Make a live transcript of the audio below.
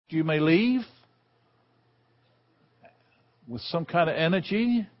you may leave with some kind of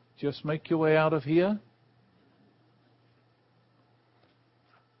energy. Just make your way out of here.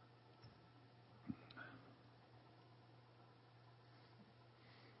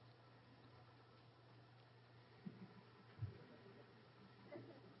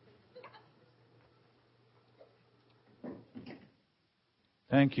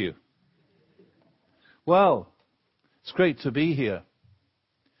 Thank you. Well, it's great to be here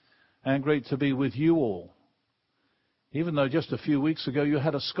and great to be with you all, even though just a few weeks ago you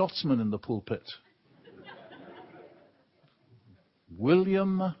had a Scotsman in the pulpit.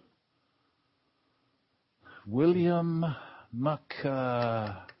 William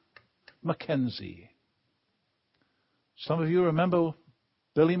Mackenzie. Some of you remember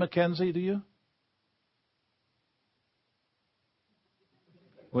Billy Mackenzie, do you?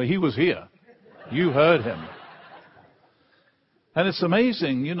 Well, he was here. You heard him. And it's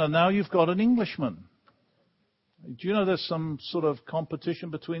amazing, now you've got an Englishman. Do you know there's some sort of competition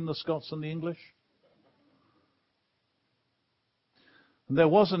between the Scots and the English? And there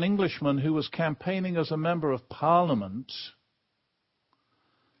was an Englishman who was campaigning as a member of Parliament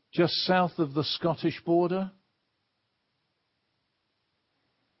just south of the Scottish border.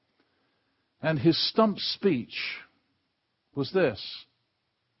 And his stump speech was this,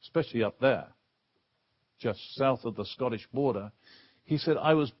 especially up there, just south of the Scottish border. He said,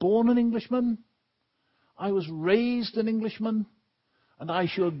 I was born an Englishman, I was raised an Englishman, and I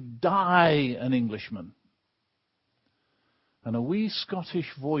shall die an Englishman. And a wee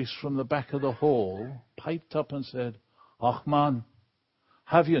Scottish voice from the back of the hall piped up and said, Och man,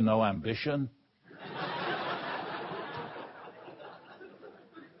 have you no ambition?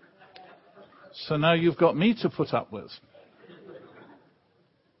 So now you've got me to put up with.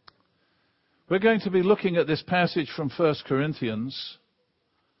 We're going to be looking at this passage from 1 Corinthians.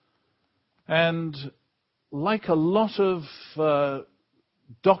 And like a lot of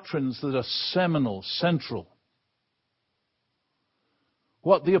doctrines that are seminal, central,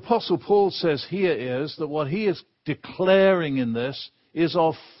 what the Apostle Paul says here is that what he is declaring in this is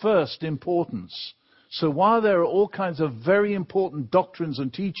of first importance. So while there are all kinds of very important doctrines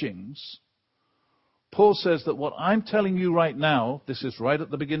and teachings, Paul says that what I'm telling you right now, this is right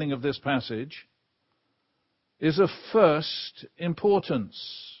at the beginning of this passage, is of first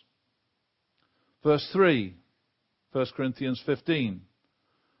importance. Verse 3, 1 Corinthians 15.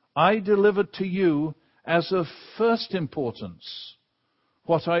 I delivered to you as of first importance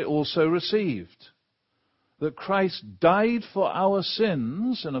what I also received, that Christ died for our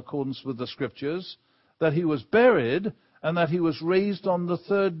sins in accordance with the Scriptures, that he was buried, and that he was raised on the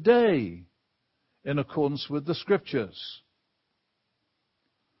third day in accordance with the Scriptures.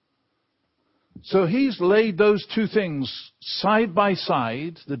 So he's laid those two things side by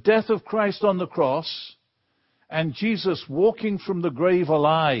side, the death of Christ on the cross and Jesus walking from the grave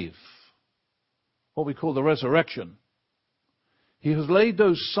alive, what we call the resurrection. He has laid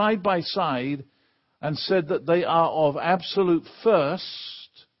those side by side and said that they are of absolute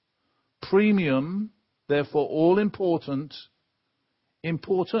first, premium, therefore all important,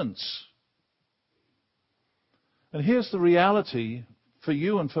 importance. And here's the reality for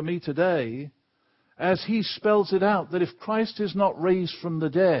you and for me today, as he spells it out, that if Christ is not raised from the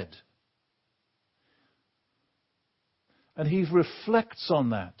dead, and he reflects on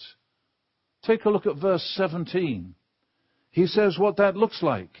that. Take a look at verse 17. He says what that looks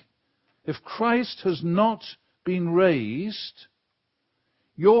like. If Christ has not been raised,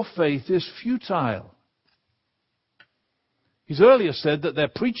 your faith is futile. He's earlier said that their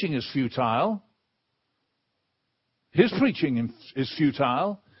preaching is futile. His preaching is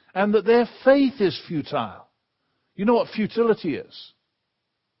futile, and that their faith is futile. You know what futility is?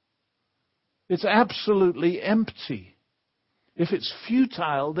 It's absolutely empty. If it's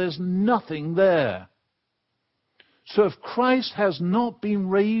futile, there's nothing there. So if Christ has not been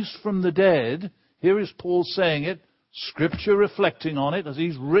raised from the dead, here is Paul saying it, Scripture reflecting on it as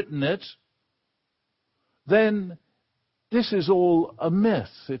he's written it, then this is all a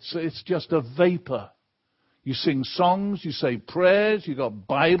myth. It's just a vapor. You sing songs, you say prayers, you've got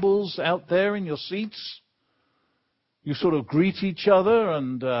Bibles out there in your seats. You sort of greet each other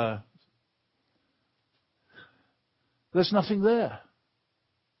and there's nothing there.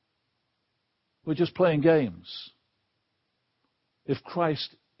 We're just playing games. If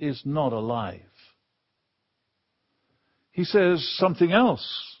Christ is not alive. He says something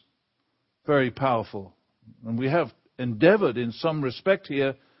else very powerful. And we have endeavored in some respect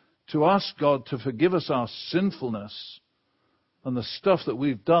here to ask God to forgive us our sinfulness and the stuff that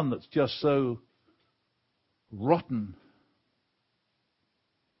we've done that's just so rotten.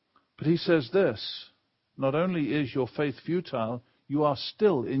 But he says this, not only is your faith futile, you are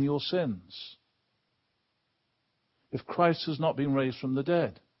still in your sins. If Christ has not been raised from the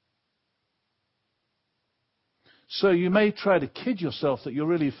dead. So you may try to kid yourself that you're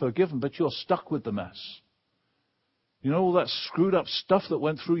really forgiven, but you're stuck with the mess. You know all that screwed up stuff that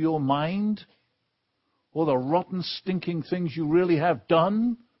went through your mind? All the rotten, stinking things you really have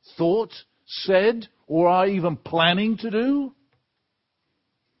done, thought, said, or are even planning to do?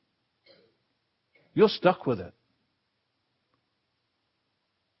 You're stuck with it.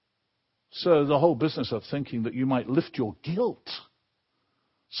 So the whole business of thinking that you might lift your guilt,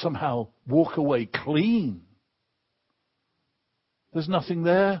 somehow walk away clean, there's nothing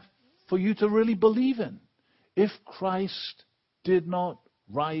there for you to really believe in. If Christ did not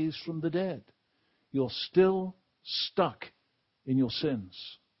rise from the dead, you're still stuck in your sins.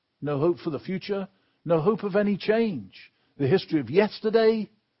 No hope for the future, no hope of any change. The history of yesterday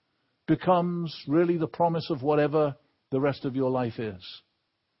becomes really the promise of whatever the rest of your life is.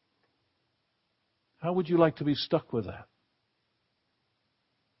 How would you like to be stuck with that?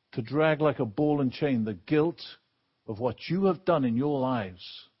 To drag like a ball and chain the guilt of what you have done in your lives.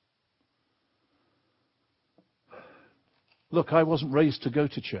 Look, I wasn't raised to go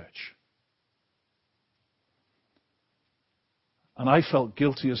to church. And I felt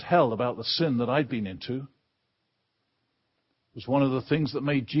guilty as hell about the sin that I'd been into. It was one of the things that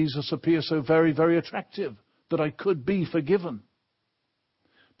made Jesus appear so very, very attractive, that I could be forgiven.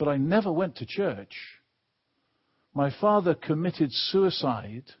 But I never went to church. My father committed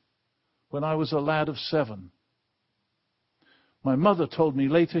suicide when I was a lad of 7. My mother told me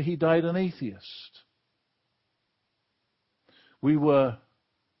later he died an atheist. We were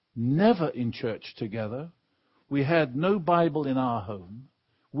never in church together. We had no Bible in our home.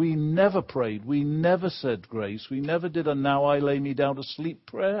 We never prayed. We never said grace. We never did a now I lay me down to sleep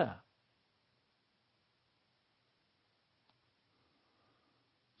prayer.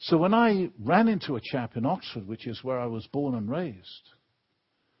 So when I ran into a chap in Oxford, which is where I was born and raised,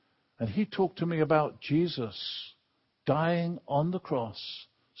 and he talked to me about Jesus dying on the cross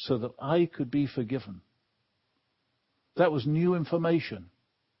so that I could be forgiven. That was new information.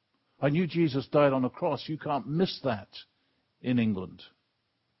 I knew Jesus died on a cross. You can't miss that in England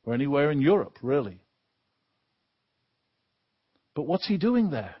or anywhere in Europe, really. But what's he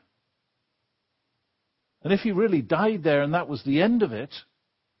doing there? And if he really died there and that was the end of it,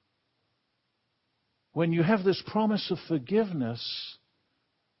 when you have this promise of forgiveness,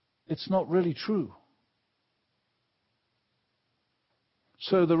 it's not really true.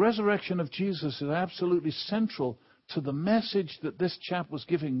 So the resurrection of Jesus is absolutely central to the message that this chap was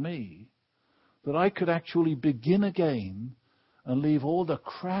giving me, that I could actually begin again and leave all the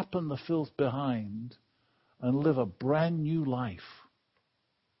crap and the filth behind and live a brand new life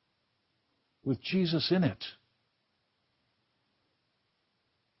with Jesus in it.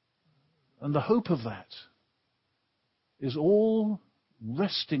 And the hope of that is all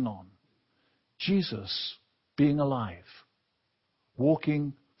resting on Jesus being alive,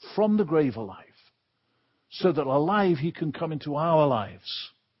 walking from the grave alive, so that alive he can come into our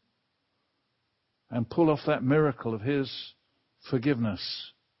lives and pull off that miracle of his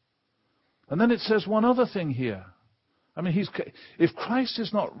forgiveness. And then it says one other thing here. I mean, if Christ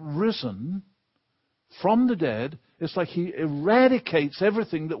is not risen from the dead, it's like he eradicates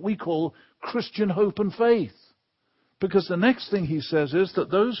everything that we call Christian hope and faith. Because the next thing he says is that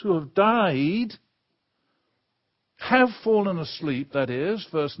those who have died have fallen asleep, that is,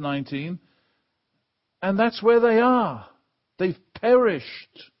 verse 19, and that's where they are. They've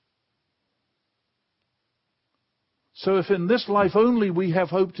perished. So if in this life only we have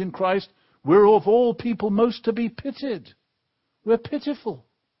hoped in Christ, we're of all people most to be pitied. We're pitiful.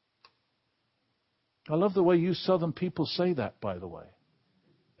 I love the way you southern people say that, by the way,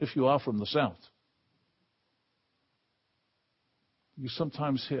 if you are from the south. You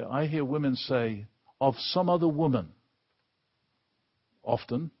sometimes I hear women say, of some other woman,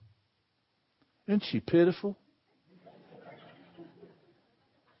 often, isn't she pitiful?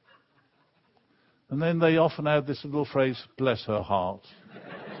 And then they often add this little phrase, bless her heart.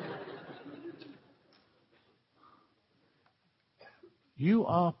 You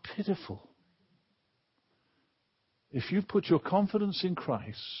are pitiful. If you put your confidence in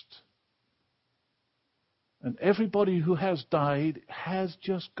Christ, and everybody who has died has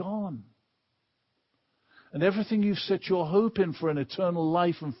just gone. And everything you've set your hope in for an eternal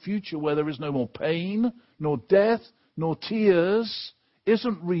life and future where there is no more pain, nor death, nor tears,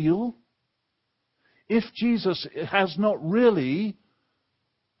 isn't real. If Jesus has not really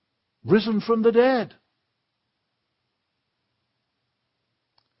risen from the dead.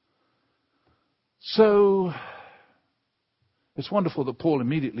 So, it's wonderful that Paul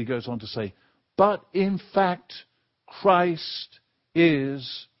immediately goes on to say, but in fact, Christ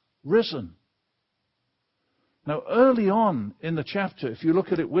is risen. Now, early on in the chapter, if you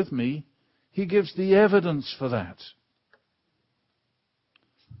look at it with me, he gives the evidence for that.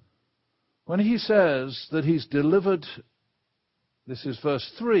 When he says that he's delivered, this is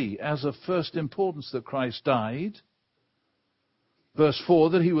verse 3, as of first importance that Christ died. Verse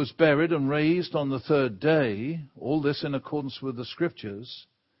 4, that he was buried and raised on the third day, all this in accordance with the Scriptures.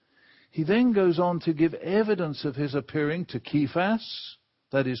 He then goes on to give evidence of his appearing to Cephas,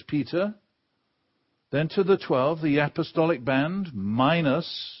 that is Peter, then to the 12, the apostolic band,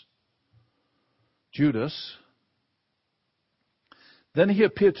 minus Judas. Then he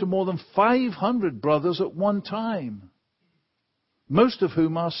appeared to more than 500 brothers at one time, most of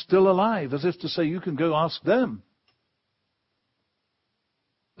whom are still alive, as if to say, you can go ask them.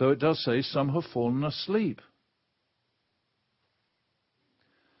 Though it does say some have fallen asleep.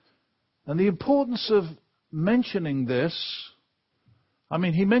 And the importance of mentioning this,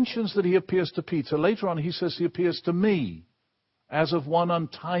 he mentions that he appears to Peter. Later on he says he appears to me as of one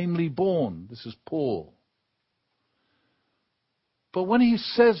untimely born. This is Paul. But when he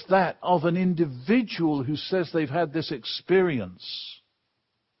says that of an individual who says they've had this experience,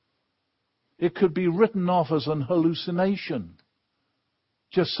 it could be written off as an hallucination.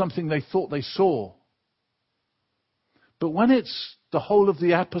 Just something they thought they saw. But when it's the whole of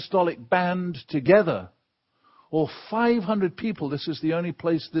the apostolic band together, or 500 people, this is the only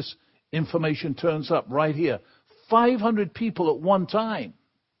place this information turns up, right here. 500 people at one time.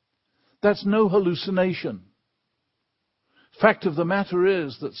 That's no hallucination. Fact of the matter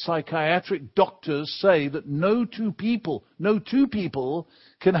is that psychiatric doctors say that no two people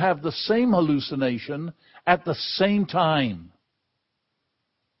can have the same hallucination at the same time.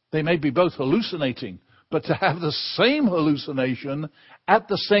 They may be both hallucinating, but to have the same hallucination at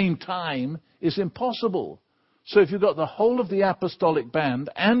the same time is impossible. So if you've got the whole of the apostolic band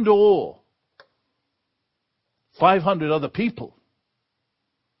and or 500 other people,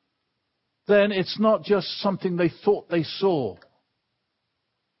 then it's not just something they thought they saw.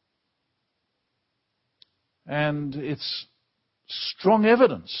 And it's strong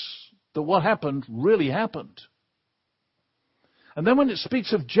evidence that what happened really happened. And then when it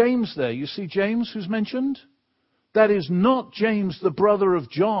speaks of James there, you see James who's mentioned? That is not James, the brother of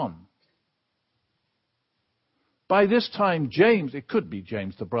John. By this time, James, it could be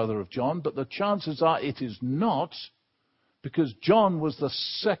James, the brother of John, but the chances are it is not, because James was the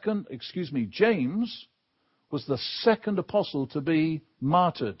second apostle to be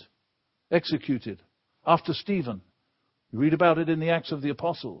martyred, executed, after Stephen. You read about it in the Acts of the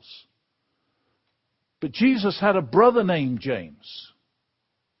Apostles. But Jesus had a brother named James.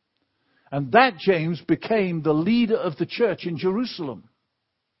 And that James became the leader of the church in Jerusalem.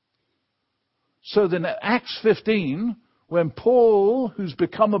 So then at Acts 15, when Paul, who's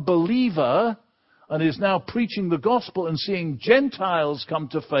become a believer and is now preaching the gospel and seeing Gentiles come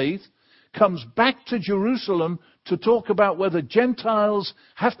to faith, comes back to Jerusalem to talk about whether Gentiles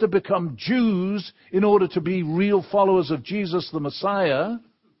have to become Jews in order to be real followers of Jesus the Messiah,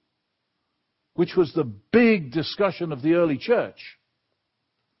 which was the big discussion of the early church.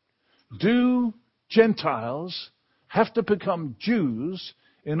 Do Gentiles have to become Jews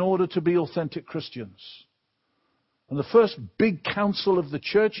in order to be authentic Christians? And the first big council of the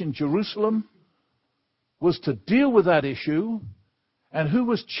church in Jerusalem was to deal with that issue. And who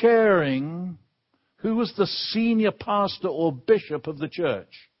was chairing? Who was the senior pastor or bishop of the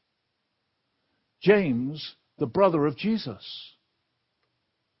church? James, the brother of Jesus.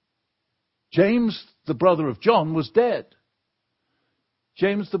 James, the brother of John, was dead.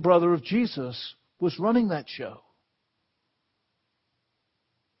 James, the brother of Jesus, was running that show.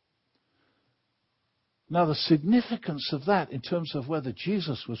 Now, the significance of that in terms of whether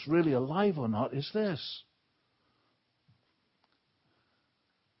Jesus was really alive or not is this.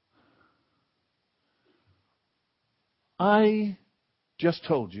 I just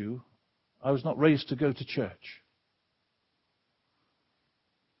told you I was not raised to go to church.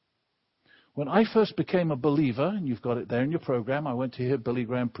 When I first became a believer, and you've got it there in your program, I went to hear Billy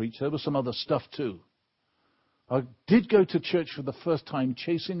Graham preach. There was some other stuff too. I did go to church for the first time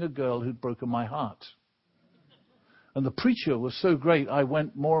chasing a girl who'd broken my heart. And the preacher was so great, I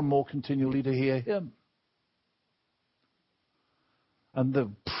went more and more continually to hear him. And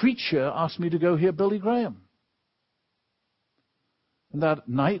the preacher asked me to go hear Billy Graham. And that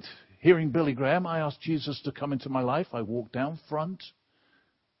night, hearing Billy Graham, I asked Jesus to come into my life. I walked down front,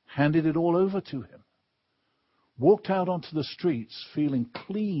 handed it all over to him. Walked out onto the streets feeling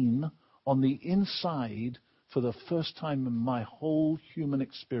clean on the inside for the first time in my whole human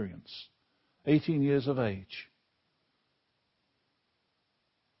experience. 18 years of age.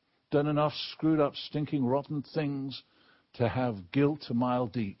 Done enough screwed up, stinking, rotten things to have guilt a mile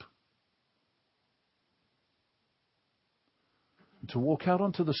deep. To walk out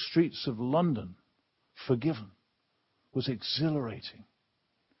onto the streets of London, forgiven, was exhilarating.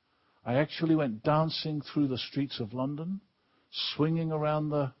 I actually went dancing through the streets of London, swinging around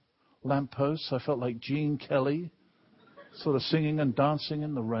the lampposts. I felt like Gene Kelly, sort of singing and dancing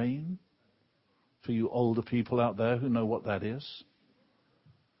in the rain. For you older people out there who know what that is.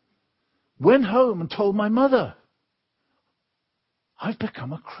 Went home and told my mother, I've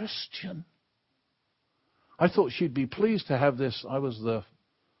become a Christian. I thought she'd be pleased to have this. I was the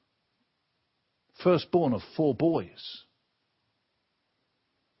firstborn of 4 boys.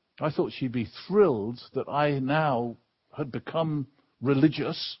 I thought she'd be thrilled that I now had become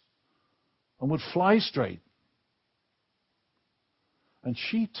religious and would fly straight. And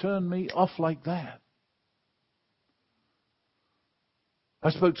she turned me off like that. I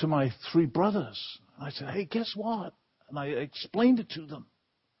spoke to my 3 brothers. And I said, hey, guess what? And I explained it to them.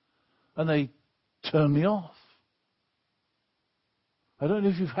 And they turned me off. I don't know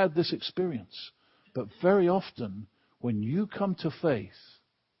if you've had this experience, but very often when you come to faith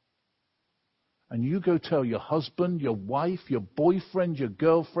and you go tell your husband, your wife, your boyfriend, your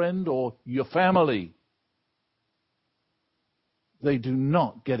girlfriend, or your family, they do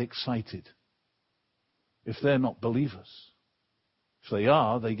not get excited if they're not believers. If they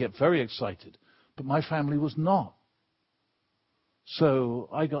are, they get very excited. But my family was not. So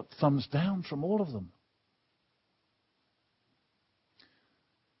I got thumbs down from all of them.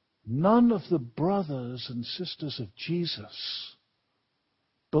 None of the brothers and sisters of Jesus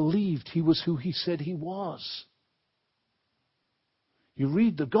believed he was who he said he was. You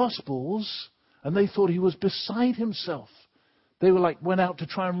read the Gospels, and they thought he was beside himself. They went out to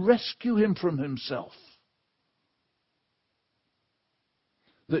try and rescue him from himself.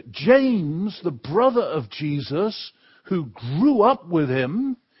 That James, the brother of Jesus, who grew up with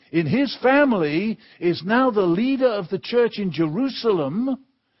him in his family, is now the leader of the church in Jerusalem,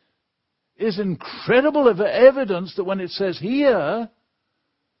 is incredible evidence that when it says here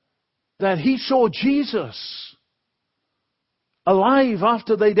that he saw Jesus alive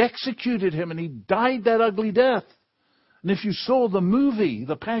after they'd executed him and he died that ugly death. And if you saw the movie,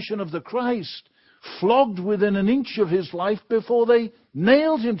 The Passion of the Christ, flogged within an inch of his life before they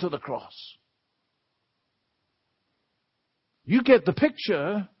nailed him to the cross. You get the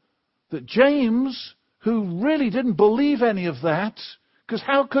picture that James, who really didn't believe any of that, because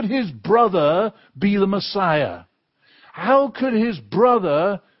how could his brother be the Messiah? How could his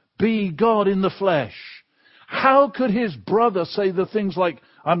brother be God in the flesh? How could his brother say the things like,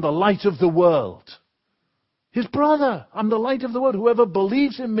 I'm the light of the world? His brother, I'm the light of the world. Whoever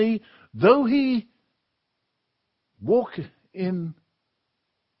believes in me, though he walk in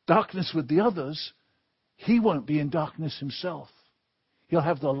darkness with the others, he won't be in darkness himself. He'll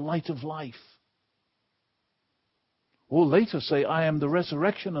have the light of life. Or later say, I am the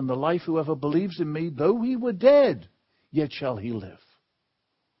resurrection and the life. Whoever believes in me, though he were dead, yet shall he live.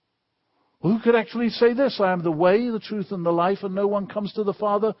 Who could actually say this? I am the way, the truth, and the life, and no one comes to the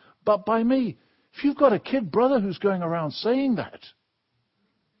Father but by me. If you've got a kid brother who's going around saying that,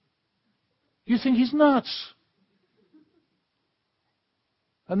 you think he's nuts.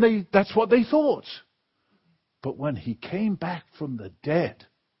 And that's what they thought. But when he came back from the dead,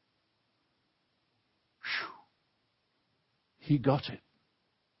 he got it.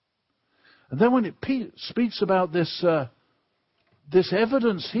 And then when it speaks about this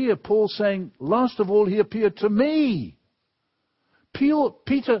evidence here, Paul saying, last of all, he appeared to me.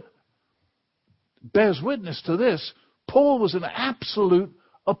 Peter bears witness to this. Paul was an absolute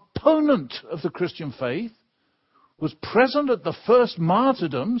opponent of the Christian faith, was present at the first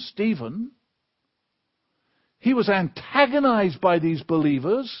martyrdom, Stephen. He was antagonized by these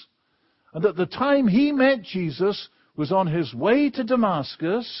believers, and at the time he met Jesus, was on his way to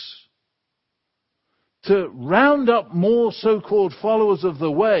Damascus to round up more so-called followers of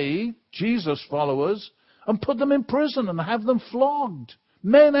the way, Jesus followers, and put them in prison and have them flogged,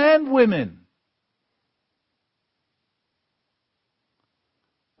 men and women.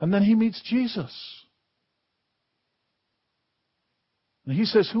 And then he meets Jesus. And he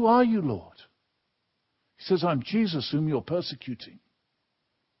says, who are you, Lord? He says, I'm Jesus whom you're persecuting.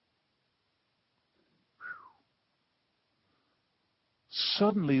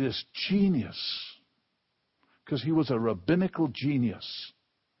 Suddenly this genius, because he was a rabbinical genius,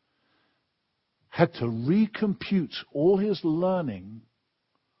 had to recompute all his learning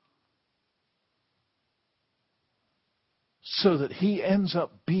so that he ends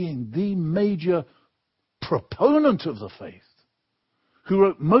up being the major proponent of the faith, who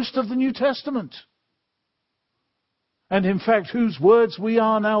wrote most of the New Testament, and in fact whose words we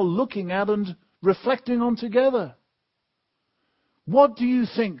are now looking at and reflecting on together. What do you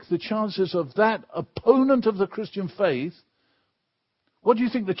think the chances of that opponent of the Christian faith, what do you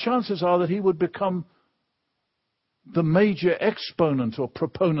think the chances are that he would become the major exponent or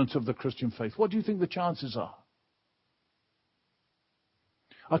proponent of the Christian faith? What do you think the chances are?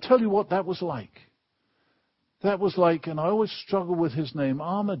 I'll tell you what that was like. That was like, and I always struggle with his name,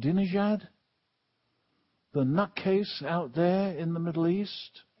 Ahmadinejad, the nutcase out there in the Middle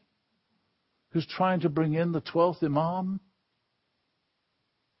East, who's trying to bring in the 12th Imam.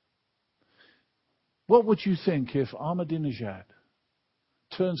 What would you think if Ahmadinejad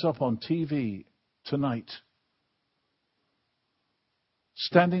turns up on TV tonight,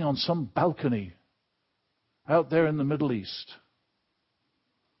 standing on some balcony out there in the Middle East,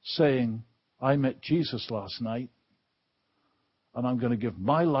 saying, I met Jesus last night, and I'm going to give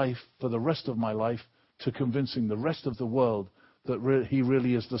my life for the rest of my life to convincing the rest of the world that he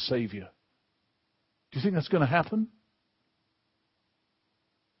really is the Savior? Do you think that's going to happen?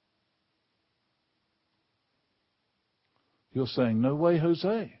 You're saying, no way,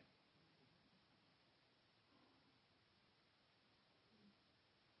 Jose.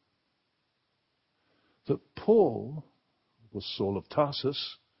 That Paul, was Saul of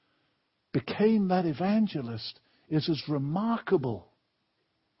Tarsus, became that evangelist is as remarkable.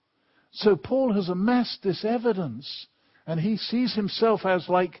 So Paul has amassed this evidence, and he sees himself as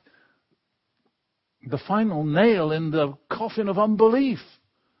like the final nail in the coffin of unbelief.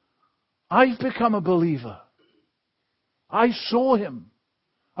 I've become a believer. I saw him.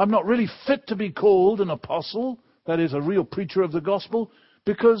 I'm not really fit to be called an apostle, that is, a real preacher of the gospel,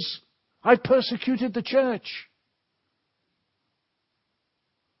 because I persecuted the church.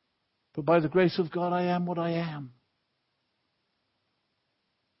 But by the grace of God, I am what I am.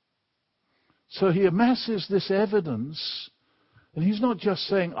 So he amasses this evidence, and he's not just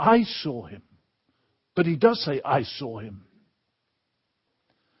saying, I saw him, but he does say, I saw him.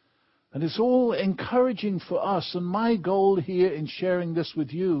 And it's all encouraging for us, and my goal here in sharing this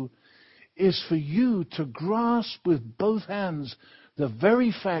with you is for you to grasp with both hands the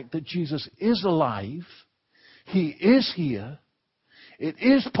very fact that Jesus is alive, he is here, it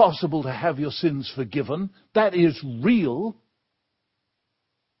is possible to have your sins forgiven, that is real.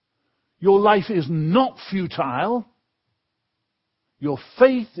 Your life is not futile. Your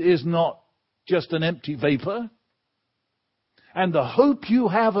faith is not just an empty vapor. And the hope you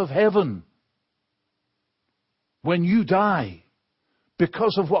have of heaven when you die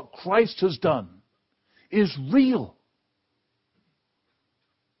because of what Christ has done is real.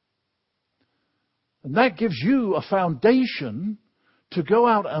 And that gives you a foundation to go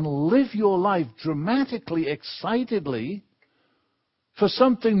out and live your life dramatically, excitedly, for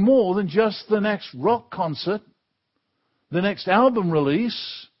something more than just the next rock concert, the next album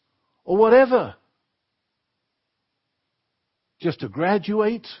release, or whatever. Just to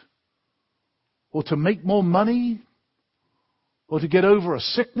graduate, or to make more money, or to get over a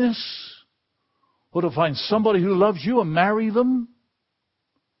sickness, or to find somebody who loves you and marry them.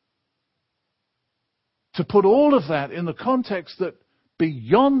 To put all of that in the context that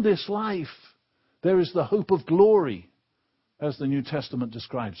beyond this life, there is the hope of glory, as the New Testament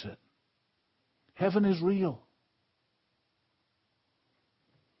describes it. Heaven is real.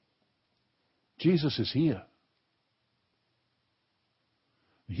 Jesus is here.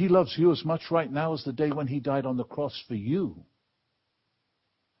 He loves you as much right now as the day when he died on the cross for you.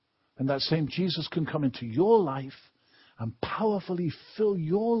 And that same Jesus can come into your life and powerfully fill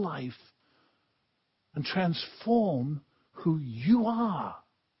your life and transform who you are.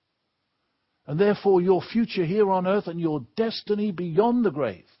 And therefore your future here on earth and your destiny beyond the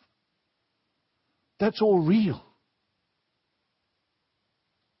grave. That's all real.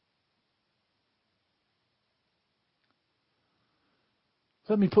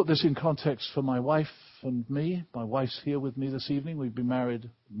 Let me put this in context for my wife and me. My wife's here with me this evening. We've been married,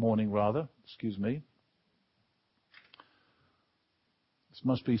 excuse me. This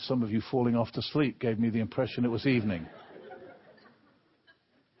must be some of you falling off to sleep, gave me the impression it was evening.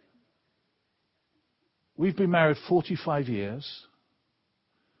 We've been married 45 years.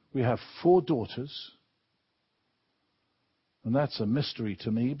 We have 4 daughters. And that's a mystery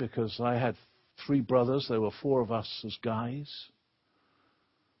to me because I had 3 brothers. There were 4 of us as guys.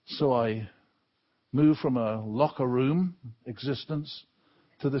 So I moved from a locker room existence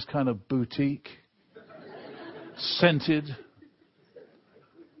to this kind of boutique, scented,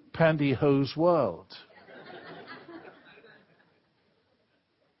 pantyhose world.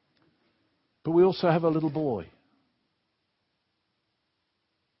 But we also have a little boy.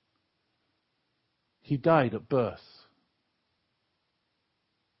 He died at birth.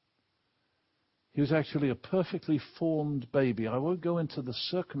 He was actually a perfectly formed baby. I won't go into the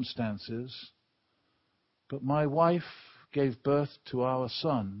circumstances, but my wife gave birth to our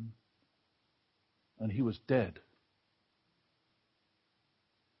son, and he was dead.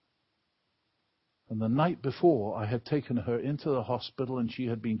 And the night before, I had taken her into the hospital, and she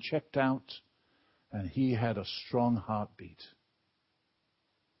had been checked out, and he had a strong heartbeat.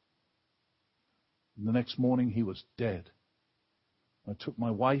 And the next morning, he was dead. I took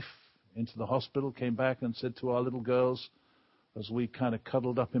my wife into the hospital, came back and said to our little girls, as we kind of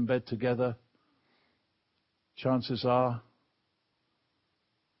cuddled up in bed together, chances are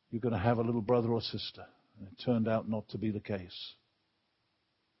you're going to have a little brother or sister. And it turned out not to be the case.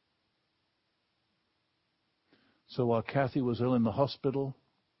 So while Kathy was ill in the hospital,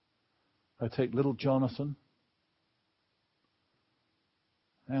 I take little Jonathan,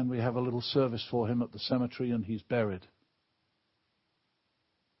 and we have a little service for him at the cemetery, and he's buried.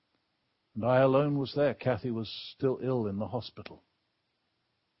 And I alone was there. Kathy was still ill in the hospital.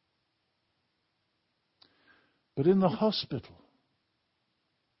 But in the hospital,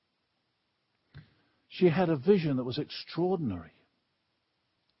 she had a vision that was extraordinary.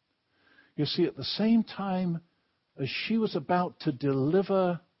 You see, at the same time as she was about to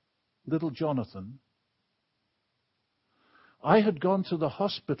deliver little Jonathan, I had gone to the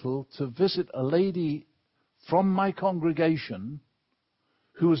hospital to visit a lady from my congregation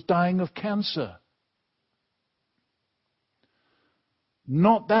who was dying of cancer.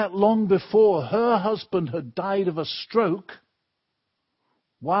 Not that long before, her husband had died of a stroke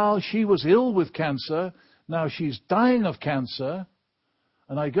while she was ill with cancer. Now she's dying of cancer,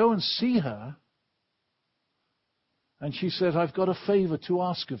 and I go and see her, and she said, "I've got a favor to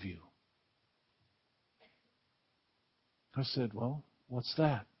ask of you." I said, "Well, what's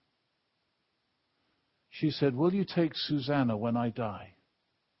that?" She said, "Will you take Susanna when I die?"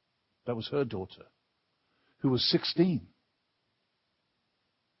 That was her daughter, who was 16.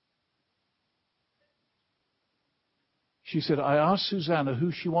 She said, "I asked Susanna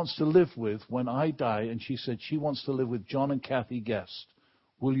who she wants to live with when I die, and she said she wants to live with John and Kathy Guest.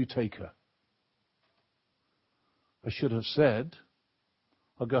 Will you take her?" I should have said,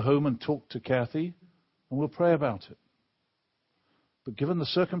 "I'll go home and talk to Kathy, and we'll pray about it." But given the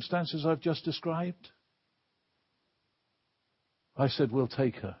circumstances I've just described, I said, "We'll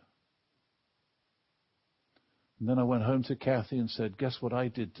take her." And then I went home to Kathy and said, "Guess what I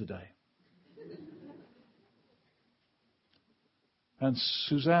did today?" And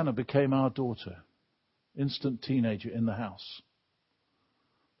Susanna became our daughter, instant teenager in the house.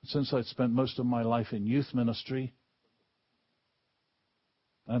 Since I'd spent most of my life in youth ministry,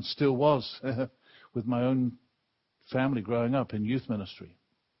 and still was with my own family growing up in youth ministry,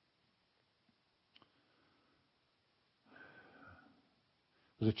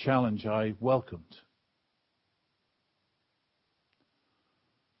 it was a challenge I welcomed.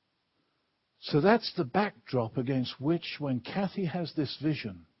 So that's the backdrop against which, when Kathy has this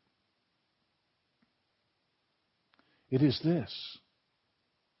vision, it is this.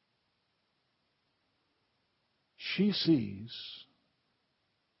 She sees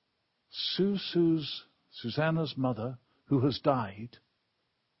Susanna's mother, who has died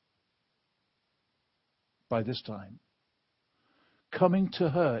by this time, coming to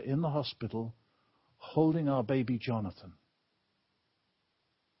her in the hospital, holding our baby Jonathan.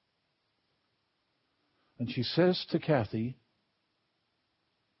 And she says to Kathy,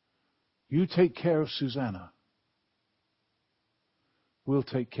 "You take care of Susanna. We'll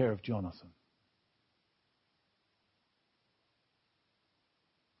take care of Jonathan."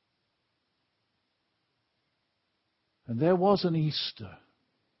 And there was an Easter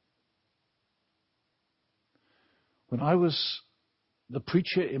when I was the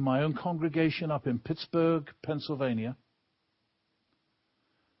preacher in my own congregation up in Pittsburgh, Pennsylvania.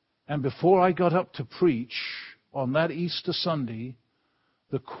 And before I got up to preach on that Easter Sunday,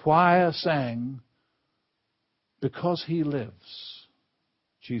 the choir sang, "Because He lives,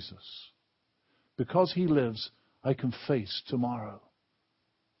 Jesus. Because He lives, I can face tomorrow.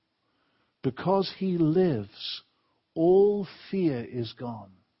 Because He lives, all fear is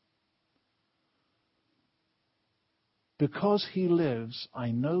gone. Because He lives,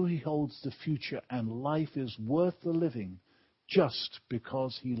 I know He holds the future, and life is worth the living just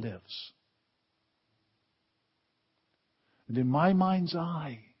because He lives." And in my mind's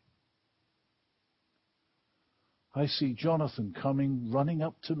eye, I see Jonathan coming, running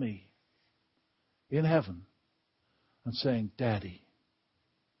up to me in heaven and saying, "Daddy,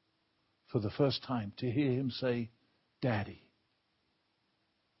 for the first time, to hear him say, Daddy.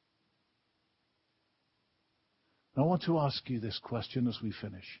 I want to ask you this question as we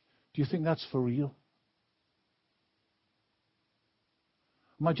finish. Do you think that's for real?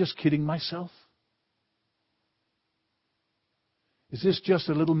 Am I just kidding myself? Is this just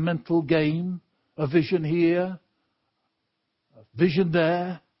a little mental game? A vision here, a vision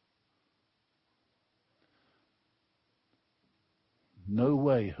there? No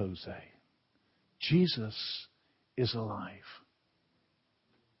way, Jose. Jesus is alive.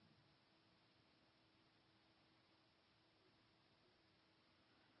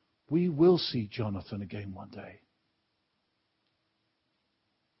 We will see Jonathan again one day.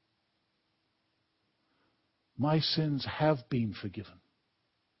 My sins have been forgiven.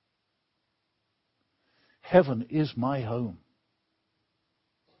 Heaven is my home.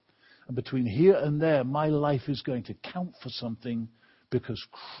 And between here and there, my life is going to count for something because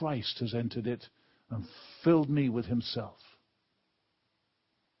Christ has entered it and filled me with himself.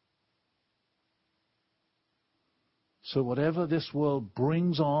 So whatever this world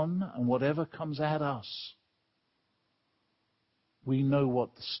brings on and whatever comes at us, we know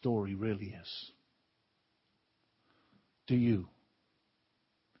what the story really is. Do you?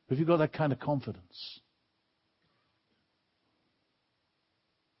 Have you got that kind of confidence?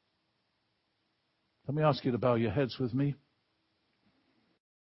 Let me ask you to bow your heads with me.